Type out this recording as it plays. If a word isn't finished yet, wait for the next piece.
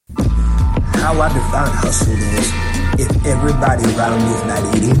how I define hustle is, if everybody around me is not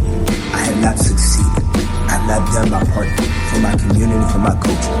eating, I have not succeeded. I have not done my part for my community, for my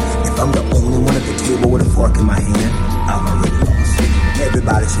culture. If I'm the only one at the table with a fork in my hand, I'm already lost.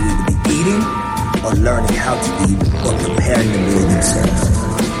 Everybody should either be eating or learning how to eat or preparing the meal themselves.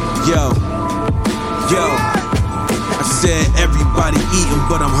 Yo, I said everybody eating,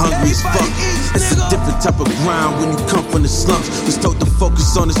 but I'm hungry as fuck. It's a different type of grind when you come from the slums. Was told to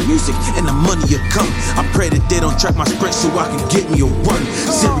focus on this music and the money will come. I pray that they don't track my sprint so I can get me a run.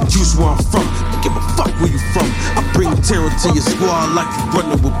 Syracuse where I'm from, don't give a fuck where you from. I bring terror to your squad like you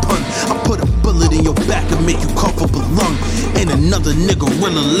running with pun. I put a bullet in your back and make you cough up a lung. Ain't another nigga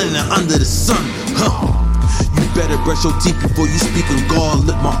really living under the sun, huh? You better brush your teeth before you speak on guard.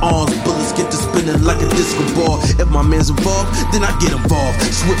 Lift my arms, bullets get to spinning like a disco ball. If my man's involved, then I get involved.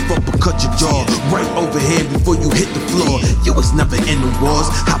 Swift up or cut your jaw, right overhead before you hit the floor. You was never in the wars,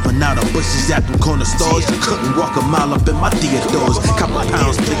 hopping out of bushes at them corner stores. You couldn't walk a mile up in my Theodores. Couple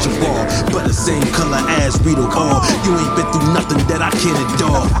pounds, picture ball, but the same color as Rito all. You ain't been through nothing that I can't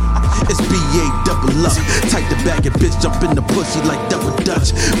endure. It's B.A. double up. Tight the bag and bitch jump in the pussy like double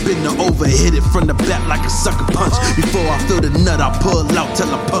dutch. Bend her over, hit it from the back like a sucker punch. Before I feel the nut, I pull out till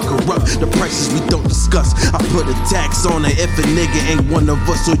I pucker up. The prices we don't discuss, I put a tax on it. If a nigga ain't one of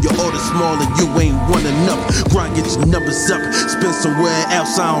us or your order small and you ain't one enough, grind, get your numbers up. Spend somewhere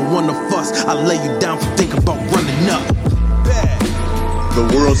else, I don't wanna fuss. I lay you down for think about running up. The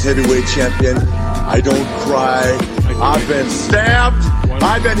world's heavyweight champion. I don't cry. I've been stabbed.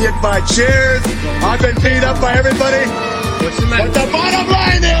 I've been hit by chairs. I've been beat up by everybody. But the bottom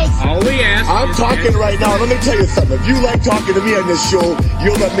line is, I'm talking right now. Let me tell you something. If you like talking to me on this show,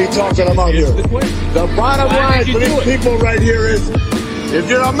 you'll let me talk when I'm out here. The bottom line for these people right here is, if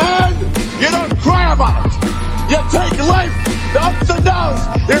you're a man, you don't cry about it. You take life, the ups and downs.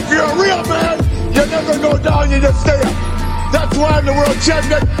 If you're a real man, you never go down, you just stay up. That's why I'm the world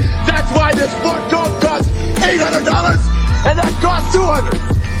champion. That's why this sport coat costs $800 and that costs $200.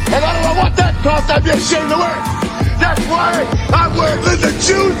 And I don't know what that costs, I'd be ashamed to wear it. That's why I'm wearing lizard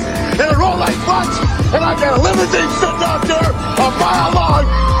shoes and a Rolex watch, and I got a limousine sitting out there a mile long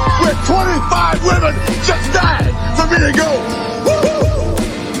with 25 women.